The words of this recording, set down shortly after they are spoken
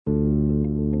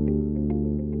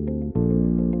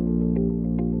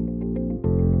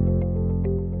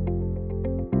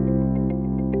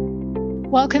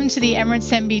Welcome to the Emirates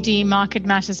NBD Market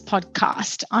Matters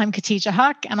podcast. I'm Khatija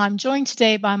Haq, and I'm joined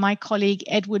today by my colleague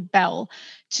Edward Bell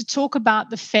to talk about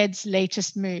the Fed's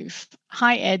latest move.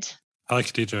 Hi, Ed. Hi,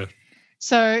 Khatija.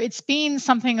 So it's been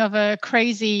something of a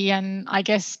crazy and I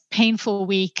guess painful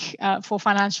week for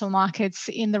financial markets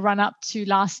in the run-up to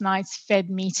last night's Fed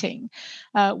meeting,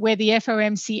 where the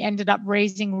FOMC ended up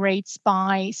raising rates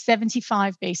by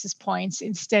 75 basis points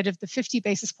instead of the 50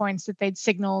 basis points that they'd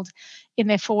signaled in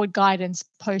their forward guidance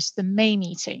post the May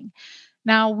meeting.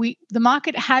 Now, the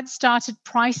market had started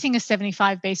pricing a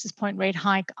 75 basis point rate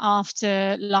hike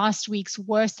after last week's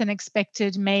worse than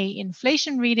expected May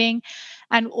inflation reading,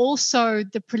 and also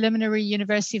the preliminary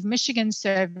University of Michigan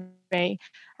survey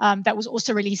that was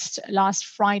also released last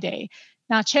Friday.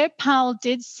 Now, Chair Powell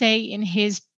did say in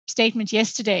his statement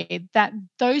yesterday that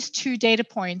those two data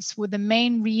points were the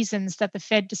main reasons that the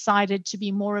Fed decided to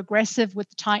be more aggressive with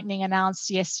the tightening announced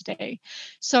yesterday.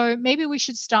 So maybe we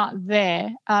should start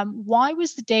there. Why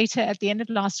was the data at the end of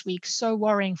last week so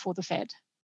worrying for the Fed?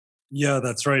 Yeah,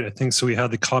 that's right. I think so. We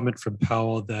had the comment from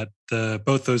Powell that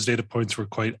both those data points were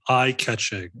quite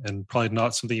eye-catching and probably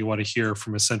not something you want to hear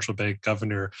from a central bank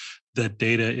governor. That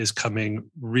data is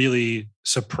coming really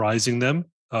surprising them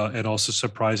and also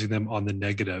surprising them on the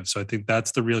negative. So I think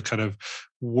that's the real kind of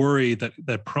worry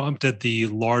that prompted the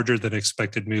larger than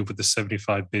expected move with the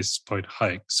 75 basis point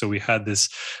hike. So we had this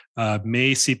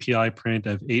May CPI print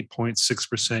of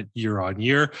 8.6% year on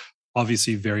year,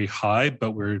 obviously very high,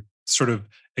 but we're sort of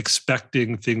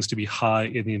expecting things to be high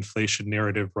in the inflation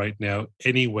narrative right now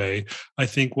anyway. I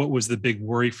think what was the big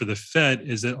worry for the Fed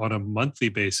is that on a monthly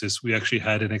basis, we actually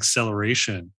had an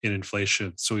acceleration in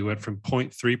inflation. So we went from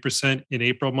 0.3% in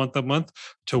April month on month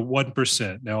to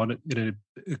 1%. Now, in an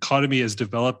economy as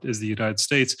developed as the United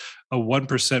States, a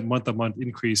 1% month on month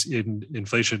increase in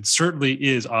inflation certainly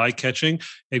is eye-catching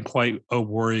and quite a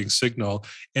worrying signal,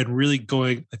 and really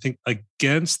going, I think,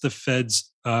 against the Fed's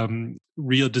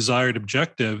real desired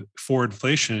objective for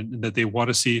inflation, and that they want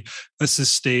to see a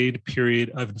sustained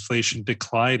period of inflation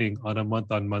declining on a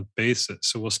month-on-month basis.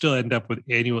 So we'll still end up with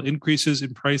annual increases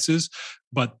in prices,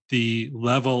 but the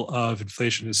level of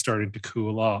inflation is starting to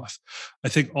cool off. I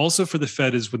think also for the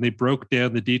Fed is when they broke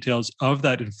down the details of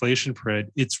that inflation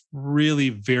print, it's really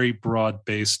very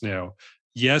broad-based now.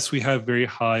 Yes, we have very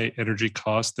high energy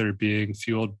costs that are being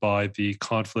fueled by the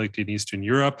conflict in Eastern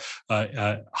Europe,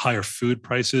 higher food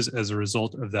prices as a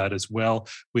result of that as well.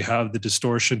 We have the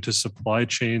distortion to supply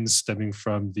chains stemming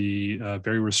from the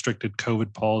very restricted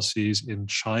COVID policies in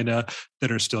China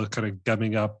that are still kind of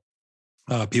gumming up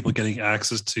people getting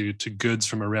access to goods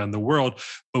from around the world.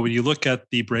 But when you look at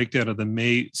the breakdown of the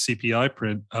May CPI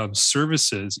print,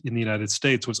 services in the United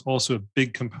States was also a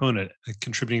big component,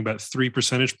 contributing about 3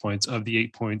 percentage points of the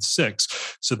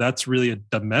 8.6. So that's really a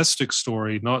domestic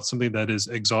story, not something that is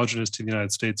exogenous to the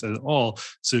United States at all.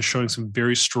 So showing some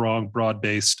very strong,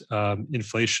 broad-based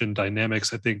inflation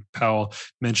dynamics. I think Powell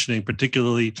mentioning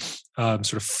particularly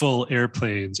sort of full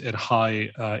airplanes and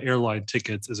high airline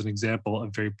tickets as an example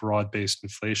of very broad-based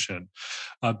inflation.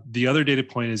 The other data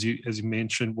point, as you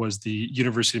mentioned, was the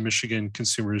University of Michigan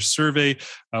Consumers Survey,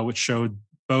 which showed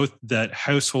both that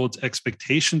households'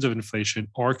 expectations of inflation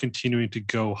are continuing to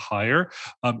go higher,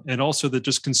 and also that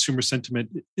just consumer sentiment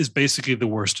is basically the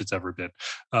worst it's ever been.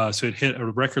 So it hit a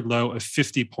record low of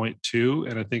 50.2,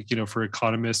 and I think, for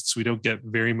economists, we don't get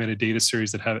very many data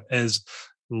series that have as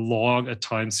long a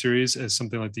time series as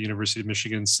something like the University of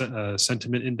Michigan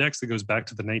Sentiment Index that goes back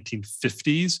to the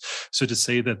 1950s. So to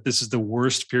say that this is the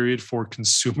worst period for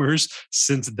consumers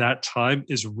since that time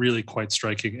is really quite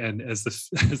striking, and as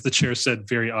the chair said,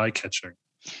 very eye-catching.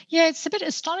 Yeah, it's a bit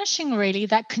astonishing, really,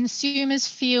 that consumers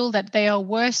feel that they are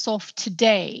worse off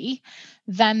today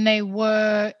than they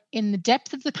were in the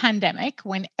depth of the pandemic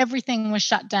when everything was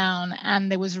shut down and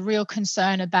there was real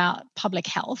concern about public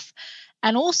health.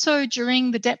 And also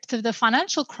during the depth of the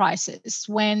financial crisis,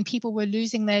 when people were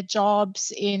losing their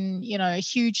jobs in,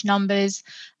 huge numbers,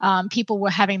 people were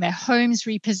having their homes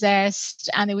repossessed,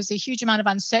 and there was a huge amount of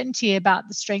uncertainty about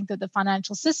the strength of the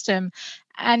financial system.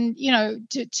 And,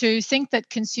 to think that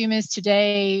consumers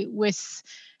today with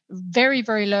very,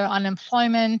 very low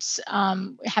unemployment,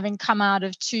 having come out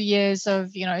of 2 years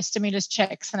of, stimulus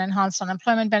checks and enhanced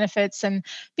unemployment benefits, and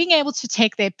being able to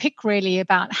take their pick really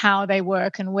about how they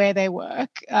work and where they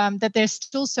work, that they're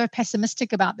still so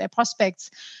pessimistic about their prospects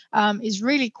is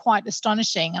really quite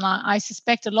astonishing. And I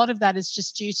suspect a lot of that is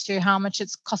just due to how much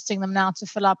it's costing them now to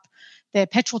fill up their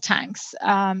petrol tanks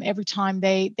every time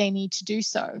they need to do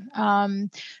so.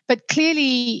 But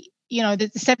clearly,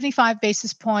 the 75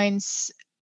 basis points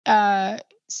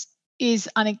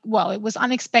it was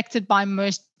unexpected by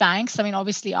most banks. I mean,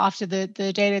 obviously, after the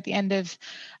data at the end of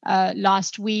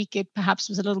last week, it perhaps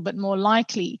was a little bit more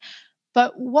likely.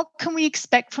 But what can we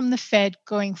expect from the Fed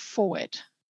going forward?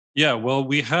 Yeah, well,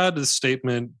 we had a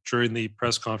statement during the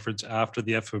press conference after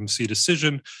the FOMC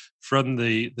decision from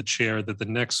the chair that the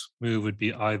next move would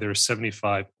be either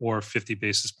 75 or 50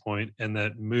 basis point, and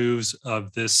that moves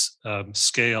of this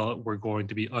scale were going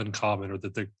to be uncommon, or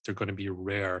that they're going to be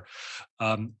rare.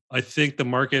 I think the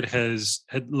market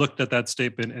had looked at that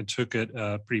statement and took it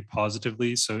pretty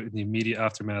positively. So in the immediate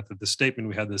aftermath of the statement,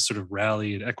 we had this sort of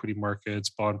rally in equity markets,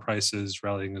 bond prices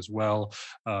rallying as well,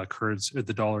 currency,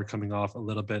 the dollar coming off a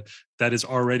little bit. That is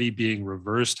already being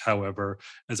reversed, however,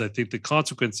 as I think the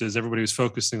consequence is everybody was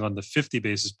focusing on the 50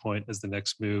 basis point as the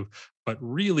next move. But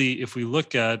really, if we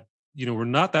look at, we're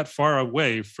not that far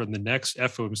away from the next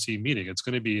FOMC meeting. It's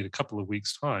going to be in a couple of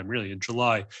weeks' time, really in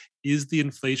July. Is the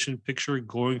inflation picture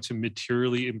going to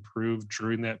materially improve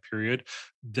during that period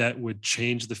that would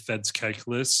change the Fed's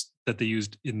calculus that they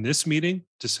used in this meeting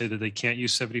to say that they can't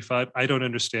use 75? I don't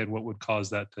understand what would cause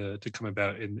that to come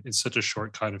about in such a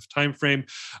short kind of time frame.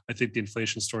 I think the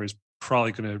inflation story is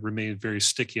probably going to remain very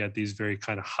sticky at these very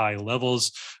kind of high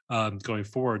levels going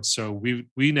forward. So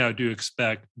we now do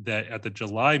expect that at the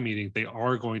July meeting, they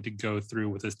are going to go through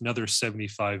with another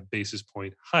 75 basis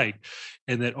point hike,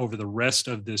 and that over the rest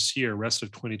of this year, rest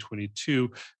of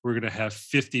 2022, we're going to have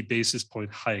 50 basis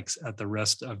point hikes at the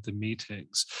rest of the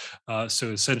meetings.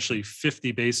 So essentially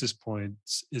 50 basis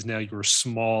points is now your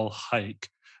small hike,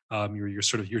 your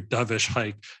sort of your dovish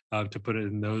hike, to put it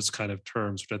in those kind of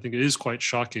terms, which I think is quite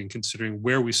shocking considering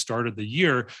where we started the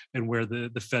year and where the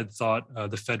Fed thought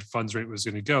the Fed funds rate was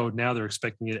going to go. Now they're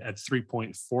expecting it at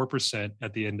 3.4%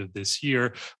 at the end of this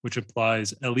year, which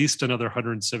implies at least another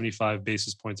 175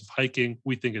 basis points of hiking.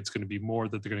 We think it's going to be more,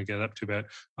 that they're going to get up to about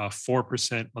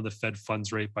 4% on the Fed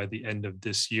funds rate by the end of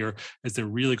this year, as they're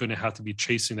really going to have to be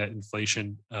chasing that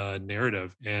inflation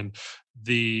narrative. And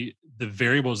the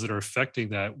variables that are affecting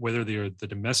that, whether they are the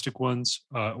domestic ones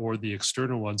or the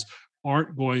external ones,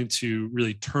 aren't going to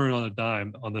really turn on a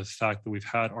dime on the fact that we've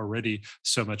had already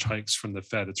so much hikes from the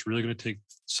Fed. It's really going to take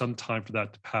some time for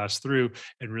that to pass through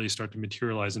and really start to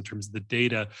materialize in terms of the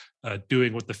data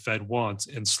doing what the Fed wants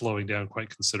and slowing down quite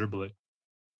considerably.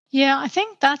 Yeah, I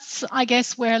think that's, I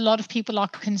guess, where a lot of people are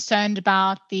concerned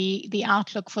about the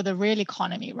outlook for the real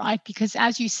economy, right? Because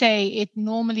as you say, it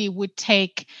normally would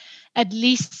take at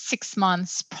least 6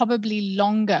 months, probably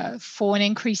longer, for an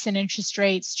increase in interest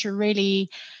rates to really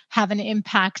have an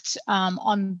impact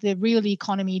on the real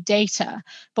economy data.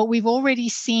 But we've already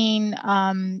seen,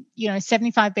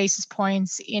 75 basis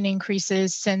points in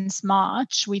increases since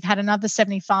March. We've had another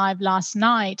 75 last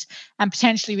night, and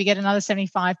potentially we get another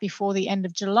 75 before the end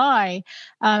of July.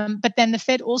 But then the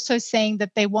Fed also saying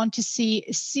that they want to see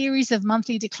a series of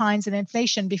monthly declines in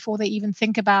inflation before they even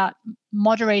think about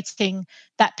moderating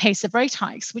that pace of rate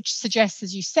hikes, which suggests,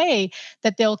 as you say,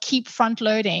 that they'll keep front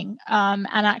loading and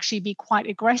actually be quite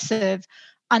aggressive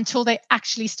until they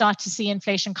actually start to see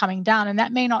inflation coming down. And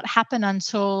that may not happen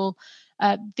until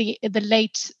the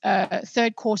late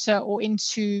third quarter or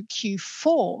into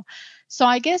Q4. So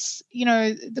I guess,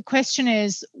 the question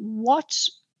is, what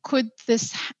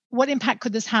impact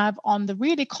could this have on the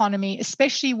real economy,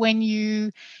 especially when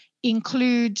you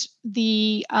include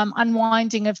the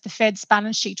unwinding of the Fed's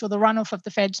balance sheet, or the runoff of the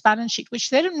Fed's balance sheet,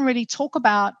 which they didn't really talk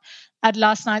about at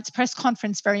last night's press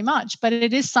conference very much, but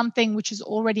it is something which is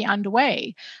already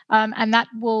underway. And that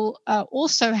will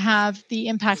also have the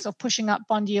impacts of pushing up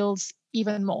bond yields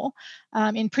even more.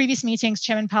 In previous meetings,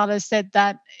 Chairman Powell has said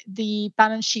that the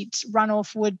balance sheet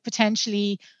runoff would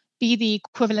potentially be the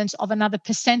equivalent of another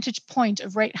percentage point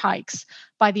of rate hikes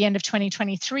by the end of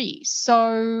 2023.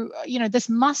 So, this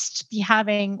must be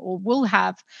having, or will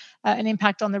have, an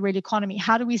impact on the real economy.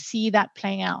 How do we see that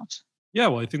playing out? Yeah,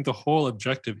 well, I think the whole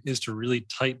objective is to really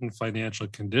tighten financial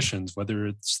conditions, whether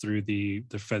it's through the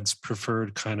Fed's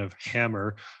preferred kind of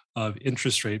hammer of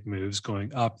interest rate moves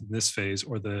going up in this phase,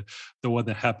 or the one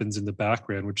that happens in the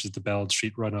background, which is the balance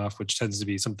sheet runoff, which tends to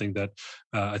be something that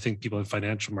I think people in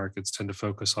financial markets tend to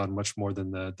focus on much more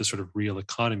than the sort of real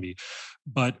economy.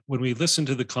 But when we listened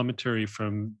to the commentary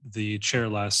from the chair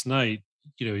last night,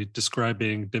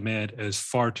 describing demand as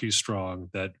far too strong,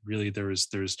 that really there's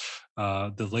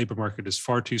the labor market is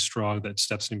far too strong, that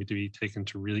steps need to be taken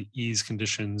to really ease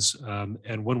conditions.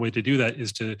 And one way to do that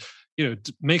is to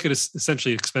make it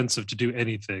essentially expensive to do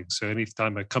anything. So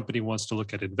anytime a company wants to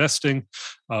look at investing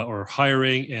or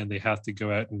hiring, and they have to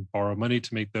go out and borrow money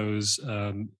to make those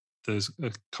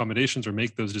accommodations or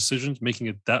make those decisions, making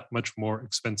it that much more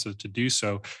expensive to do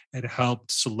so, and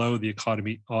helped slow the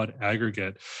economy on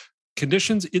aggregate.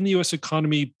 conditions in the US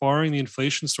economy, barring the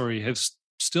inflation story, have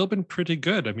still been pretty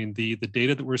good. I mean, the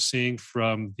data that we're seeing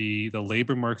from the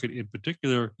labor market in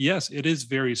particular, yes, it is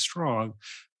very strong,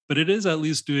 but it is at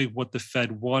least doing what the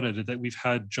Fed wanted, that we've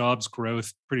had jobs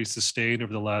growth pretty sustained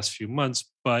over the last few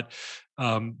months, but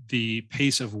the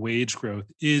pace of wage growth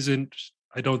isn't,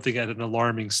 I don't think, at an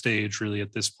alarming stage really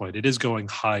at this point. It is going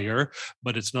higher,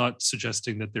 but it's not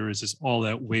suggesting that there is this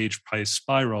all-out wage price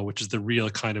spiral, which is the real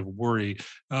kind of worry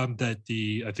that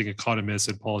I think economists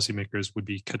and policymakers would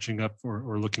be catching up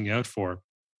or looking out for.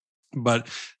 But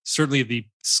certainly the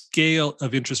scale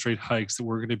of interest rate hikes that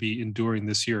we're going to be enduring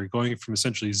this year, going from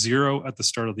essentially zero at the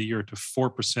start of the year to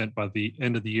 4% by the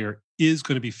end of the year, is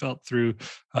going to be felt through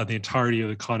the entirety of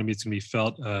the economy. It's going to be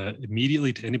felt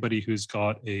immediately to anybody who's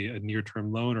got a near-term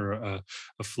loan or a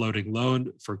floating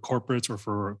loan, for corporates or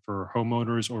for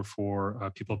homeowners or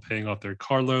for people paying off their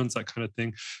car loans, that kind of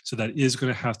thing. So that is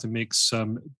going to have to make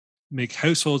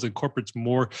households and corporates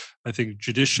more, I think,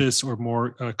 judicious or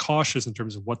more cautious in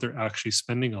terms of what they're actually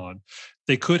spending on.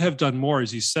 They could have done more,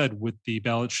 as you said, with the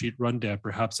balance sheet rundown,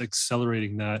 perhaps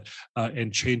accelerating that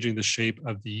and changing the shape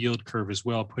of the yield curve as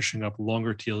well, pushing up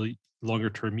longer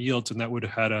term yields, and that would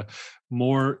have had a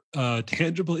more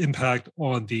tangible impact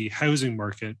on the housing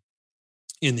market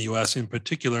in the US in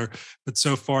particular. But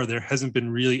so far, there hasn't been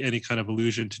really any kind of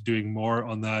allusion to doing more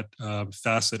on that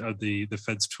facet of the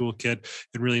Fed's toolkit,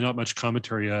 and really not much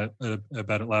commentary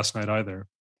about it last night either.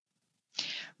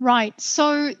 Right.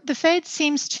 So the Fed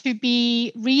seems to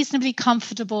be reasonably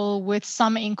comfortable with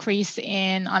some increase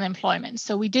in unemployment.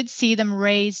 So we did see them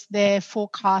raise their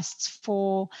forecasts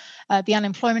for the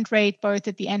unemployment rate both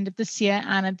at the end of this year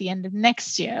and at the end of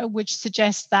next year, which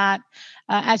suggests that,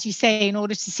 as you say, in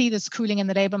order to see this cooling in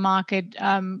the labor market,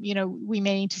 we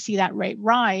may need to see that rate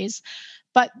rise.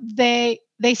 But they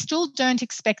still don't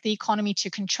expect the economy to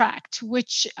contract,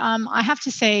 which I have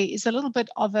to say is a little bit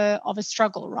of a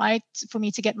struggle, right, for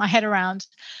me to get my head around.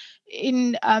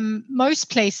 In most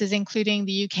places, including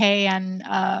the UK and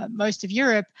most of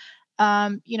Europe,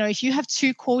 if you have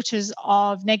 2 quarters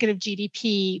of negative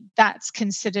GDP, that's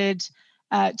considered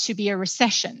to be a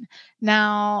recession.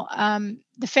 Now,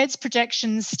 the Fed's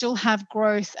projections still have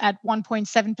growth at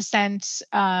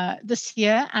 1.7% this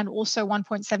year and also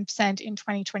 1.7% in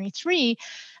 2023.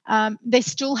 They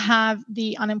still have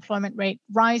the unemployment rate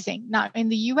rising. Now, in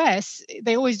the US,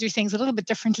 they always do things a little bit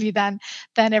differently than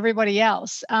everybody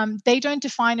else. They don't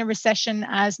define a recession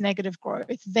as negative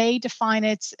growth. They define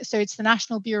it, so it's the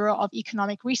National Bureau of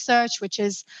Economic Research, which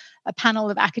is a panel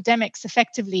of academics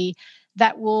effectively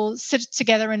that will sit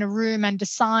together in a room and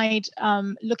decide,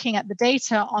 looking at the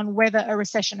data, on whether a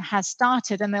recession has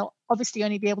started. And they'll obviously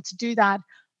only be able to do that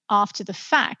after the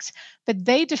fact. But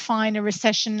they define a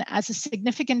recession as a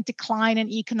significant decline in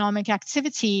economic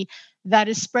activity that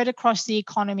is spread across the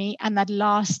economy and that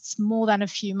lasts more than a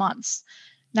few months.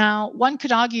 Now, one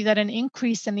could argue that an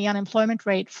increase in the unemployment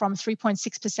rate from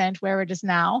 3.6%, where it is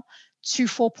now, to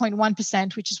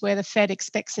 4.1%, which is where the Fed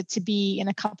expects it to be in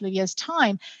a couple of years'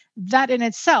 time, that in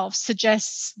itself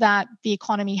suggests that the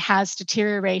economy has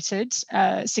deteriorated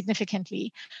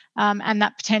significantly, and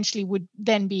that potentially would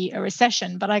then be a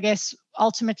recession. But I guess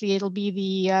ultimately it'll be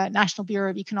the National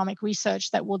Bureau of Economic Research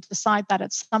that will decide that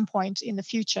at some point in the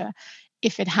future,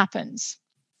 if it happens.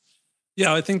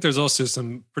 Yeah, I think there's also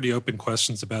some pretty open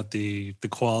questions about the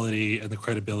quality and the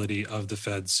credibility of the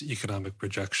Fed's economic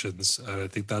projections. I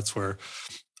think that's where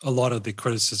a lot of the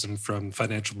criticism from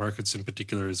financial markets in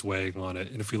particular is weighing on it.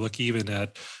 And if we look even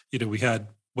at, we had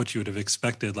what you would have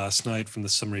expected last night from the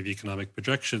summary of economic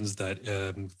projections, that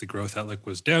the growth outlook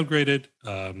was downgraded,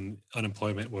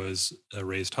 unemployment was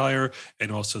raised higher,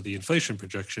 and also the inflation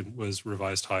projection was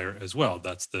revised higher as well.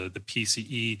 That's the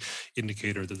PCE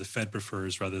indicator that the Fed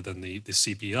prefers rather than the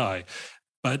CPI.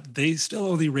 But they still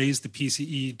only raised the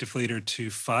PCE deflator to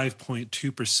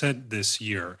 5.2% this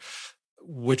year,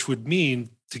 which would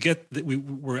mean that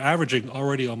we're averaging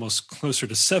already almost closer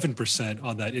to 7%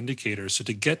 on that indicator. So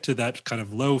to get to that kind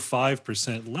of low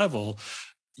 5% level,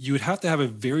 you would have to have a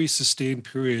very sustained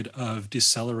period of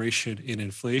deceleration in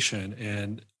inflation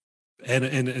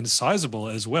and sizable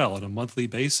as well on a monthly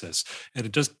basis. And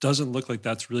it just doesn't look like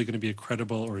that's really going to be a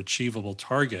credible or achievable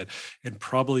target. And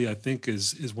probably, I think,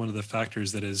 is one of the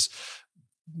factors that is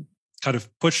kind of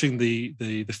pushing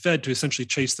the Fed to essentially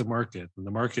chase the market, and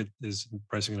the market is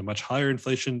pricing in a much higher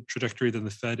inflation trajectory than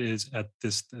the Fed is at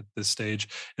this stage.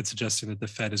 It's suggesting that the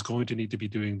Fed is going to need to be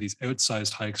doing these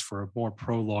outsized hikes for a more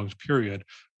prolonged period,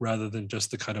 rather than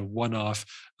just the kind of one-off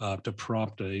to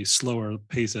prompt a slower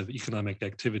pace of economic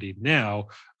activity now,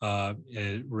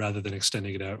 rather than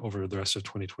extending it out over the rest of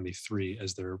 2023,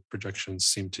 as their projections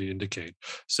seem to indicate.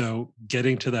 So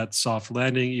getting to that soft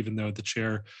landing, even though the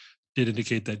chair did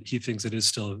indicate that he thinks it is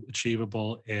still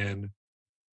achievable, and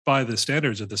by the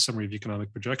standards of the summary of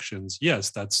economic projections, yes,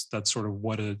 that's sort of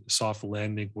what a soft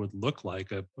landing would look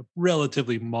like, a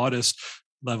relatively modest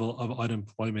level of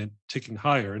unemployment ticking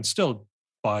higher, and still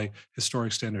by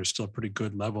historic standards, still a pretty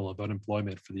good level of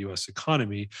unemployment for the US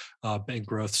economy, and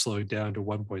growth slowing down to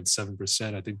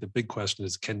 1.7%. I think the big question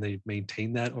is, can they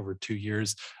maintain that over 2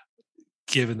 years?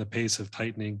 Given the pace of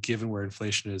tightening, given where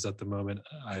inflation is at the moment,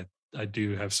 I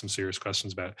do have some serious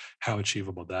questions about how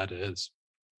achievable that is.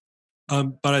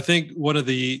 But I think one of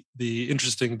the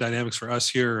interesting dynamics for us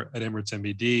here at Emirates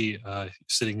NBD,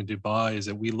 sitting in Dubai, is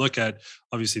that we look at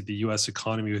obviously the U.S.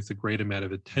 economy with a great amount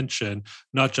of attention,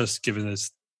 not just given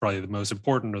it's probably the most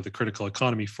important or the critical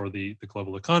economy for the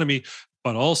global economy,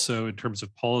 but also in terms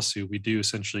of policy, we do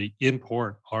essentially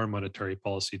import our monetary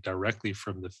policy directly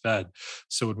from the Fed.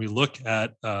 So when we look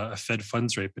at a Fed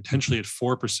funds rate potentially at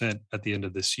 4% at the end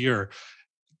of this year,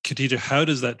 Khadija, how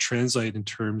does that translate in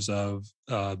terms of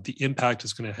the impact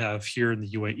it's going to have here in the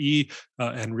UAE,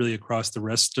 and really across the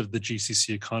rest of the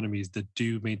GCC economies that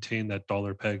do maintain that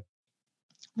dollar peg?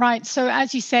 Right. So,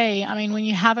 as you say, I mean, when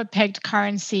you have a pegged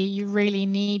currency, you really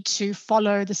need to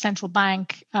follow the central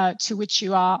bank to which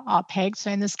you are pegged.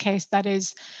 So, in this case, that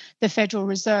is the Federal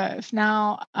Reserve.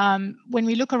 Now, when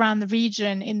we look around the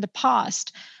region in the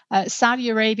past, Saudi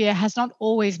Arabia has not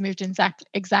always moved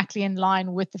exactly in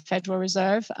line with the Federal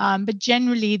Reserve, but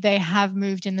generally they have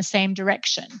moved in the same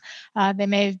direction. They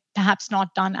may have perhaps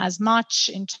not done as much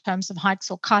in terms of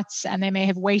hikes or cuts, and they may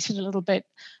have waited a little bit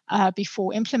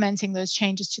before implementing those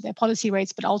changes to their policy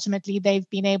rates, but ultimately they've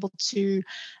been able to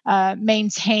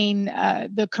maintain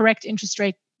the correct interest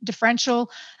rate differential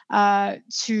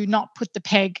to not put the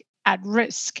peg at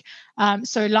risk.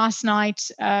 So last night,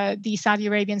 the Saudi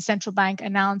Arabian central bank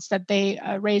announced that they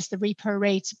raised the repo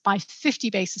rate by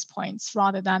 50 basis points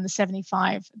rather than the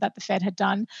 75 that the Fed had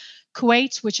done.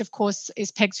 Kuwait, which of course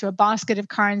is pegged to a basket of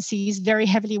currencies, very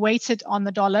heavily weighted on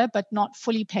the dollar, but not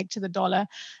fully pegged to the dollar,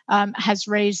 has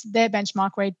raised their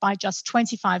benchmark rate by just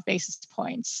 25 basis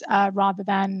points rather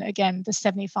than, again, the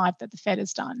 75 that the Fed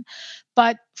has done.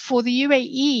 But for the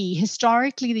UAE,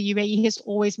 historically, the UAE has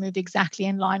always moved exactly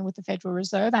in line with the Federal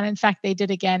Reserve. And in fact, they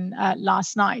did again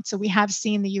last night. So we have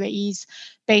seen the UAE's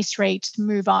base rate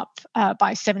move up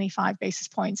by 75 basis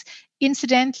points.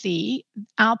 Incidentally,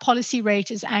 our policy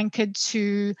rate is anchored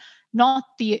to not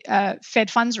the Fed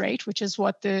funds rate, which is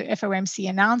what the FOMC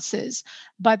announces,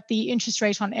 but the interest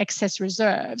rate on excess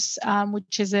reserves,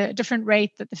 which is a different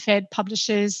rate that the Fed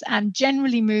publishes and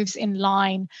generally moves in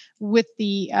line with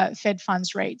the Fed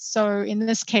funds rate. So in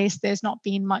this case, there's not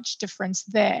been much difference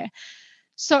there.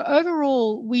 So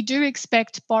overall, we do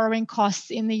expect borrowing costs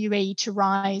in the UAE to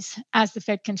rise as the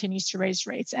Fed continues to raise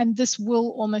rates, and this will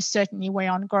almost certainly weigh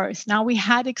on growth. Now, we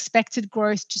had expected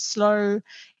growth to slow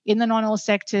in the non-oil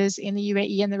sectors in the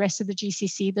UAE and the rest of the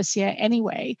GCC this year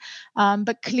anyway.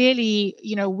 But clearly,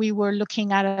 we were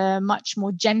looking at a much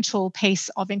more gentle pace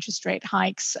of interest rate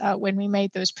hikes when we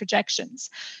made those projections.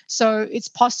 So it's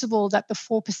possible that the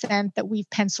 4% that we've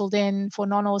penciled in for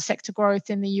non-oil sector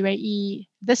growth in the UAE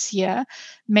this year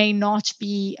may not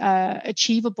be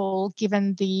achievable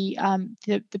given the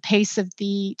pace of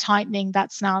the tightening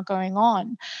that's now going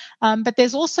on. But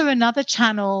there's also another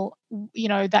channel,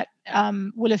 that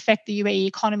will affect the UAE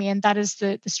economy, and that is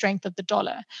the strength of the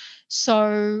dollar.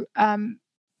 So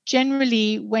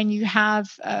generally, when you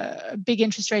have a big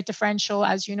interest rate differential,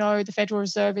 as you know, the Federal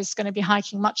Reserve is going to be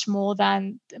hiking much more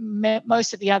than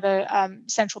most of the other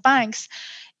central banks.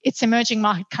 It's emerging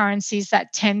market currencies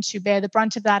that tend to bear the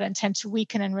brunt of that and tend to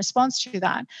weaken in response to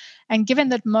that. And given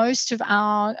that most of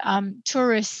our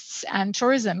tourists and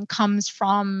tourism comes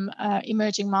from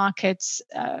emerging markets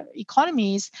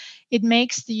economies, it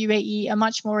makes the UAE a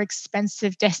much more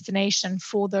expensive destination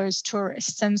for those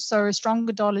tourists. And so a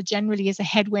stronger dollar generally is a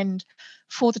headwind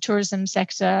for the tourism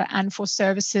sector and for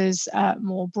services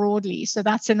more broadly. So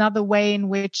that's another way in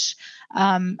which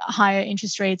higher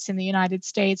interest rates in the United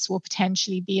States will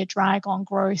potentially be a drag on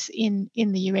growth in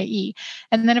the UAE.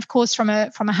 And then, of course, from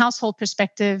a household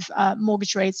perspective,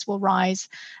 mortgage rates will rise,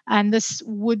 and this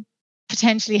would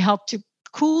potentially help to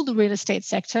cool the real estate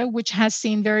sector, which has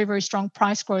seen very, very strong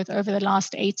price growth over the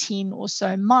last 18 or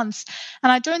so months.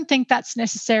 And I don't think that's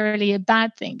necessarily a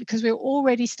bad thing, because we're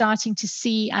already starting to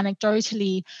see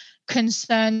anecdotally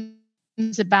concerns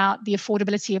about the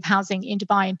affordability of housing in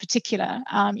Dubai in particular.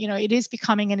 It is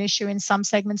becoming an issue in some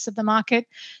segments of the market.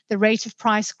 The rate of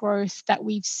price growth that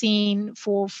we've seen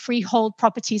for freehold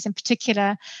properties in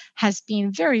particular has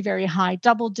been very, very high,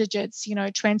 double digits,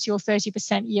 20 or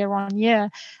 30% year on year.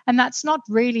 And that's not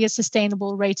really a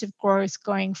sustainable rate of growth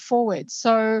going forward.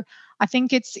 So I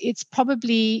think it's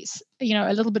probably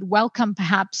a little bit welcome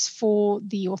perhaps for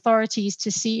the authorities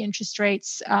to see interest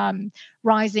rates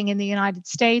rising in the United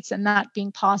States, and that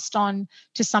being passed on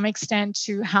to some extent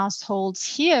to households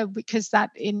here, because that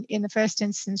in the first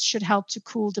instance should help to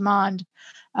cool demand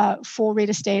for real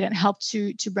estate and help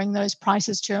to bring those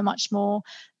prices to a much more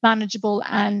manageable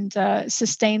and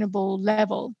sustainable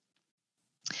level.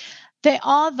 There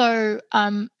are, though,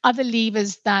 other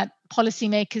levers that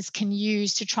policymakers can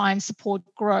use to try and support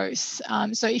growth.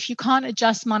 So if you can't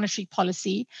adjust monetary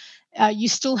policy, you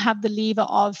still have the lever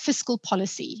of fiscal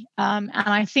policy. And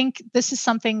I think this is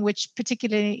something which,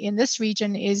 particularly in this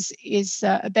region, is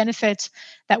a benefit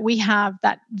that we have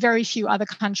that very few other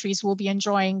countries will be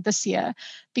enjoying this year.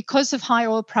 Because of high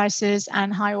oil prices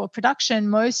and high oil production,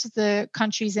 most of the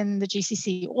countries in the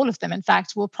GCC, all of them, in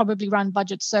fact, will probably run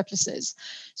budget surpluses.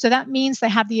 So that means they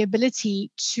have the ability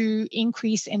to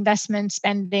increase investment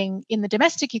spending in the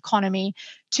domestic economy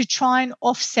to try and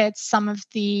offset some of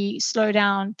the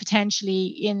slowdown potentially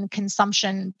in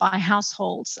consumption by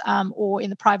households or in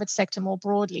the private sector more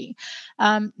broadly.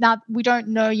 Now, we don't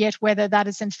know yet whether that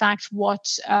is in fact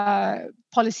what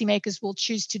policymakers will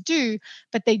choose to do,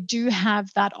 but they do have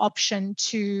that option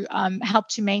to help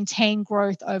to maintain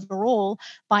growth overall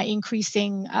by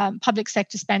increasing public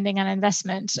sector spending and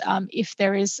investment if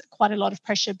there is quite a lot of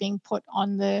pressure being put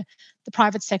on the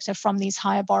private sector from these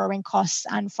higher borrowing costs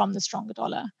and from the stronger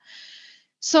dollar.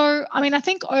 So, I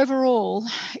think overall,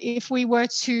 if we were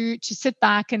to sit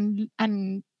back and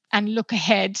look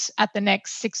ahead at the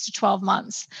next 6 to 12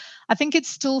 months, I think it's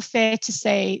still fair to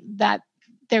say that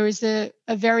there is a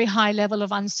very high level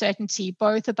of uncertainty,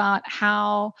 both about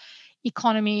how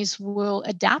economies will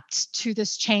adapt to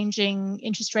this changing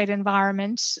interest rate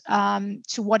environment,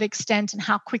 to what extent and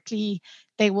how quickly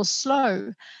they will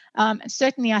slow. And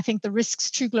certainly, I think the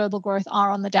risks to global growth are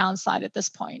on the downside at this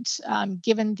point,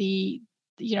 given the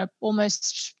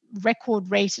almost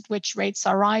record rate at which rates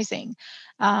are rising.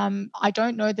 I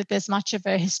don't know that there's much of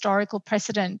a historical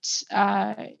precedent,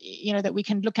 that we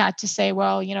can look at to say,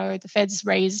 well, the Fed's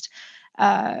raised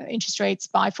interest rates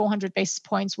by 400 basis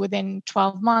points within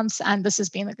 12 months, and this has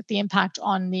been the impact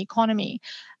on the economy.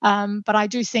 But I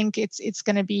do think it's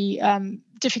going to be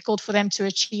difficult for them to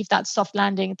achieve that soft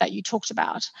landing that you talked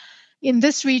about. In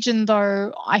this region,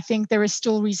 though, I think there is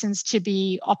still reasons to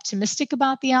be optimistic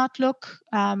about the outlook.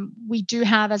 We do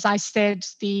have, as I said,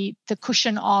 the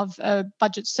cushion of a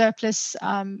budget surplus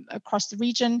across the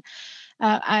region.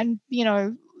 And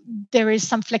there is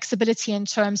some flexibility in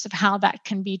terms of how that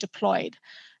can be deployed.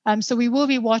 So we will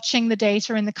be watching the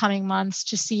data in the coming months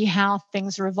to see how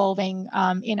things are evolving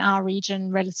in our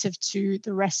region relative to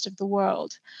the rest of the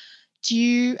world. Do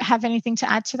you have anything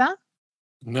to add to that?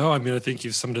 No, I think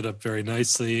you've summed it up very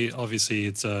nicely. Obviously,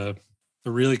 it's a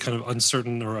really kind of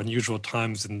uncertain or unusual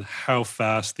times in how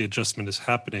fast the adjustment is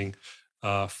happening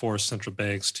for central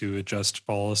banks to adjust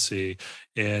policy.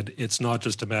 And it's not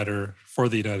just a matter for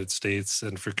the United States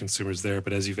and for consumers there,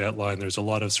 but as you've outlined, there's a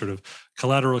lot of sort of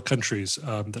collateral countries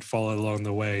that follow along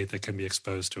the way that can be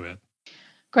exposed to it.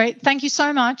 Great. Thank you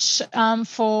so much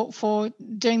for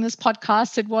doing this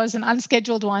podcast. It was an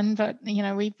unscheduled one, but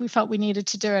we felt we needed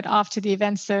to do it after the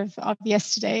events of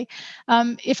yesterday.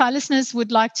 If our listeners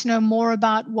would like to know more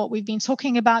about what we've been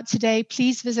talking about today,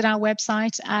 please visit our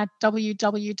website at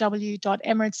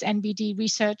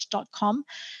www.emiratesnbdresearch.com.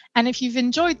 And if you've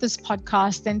enjoyed this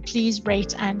podcast, then please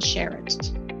rate and share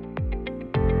it.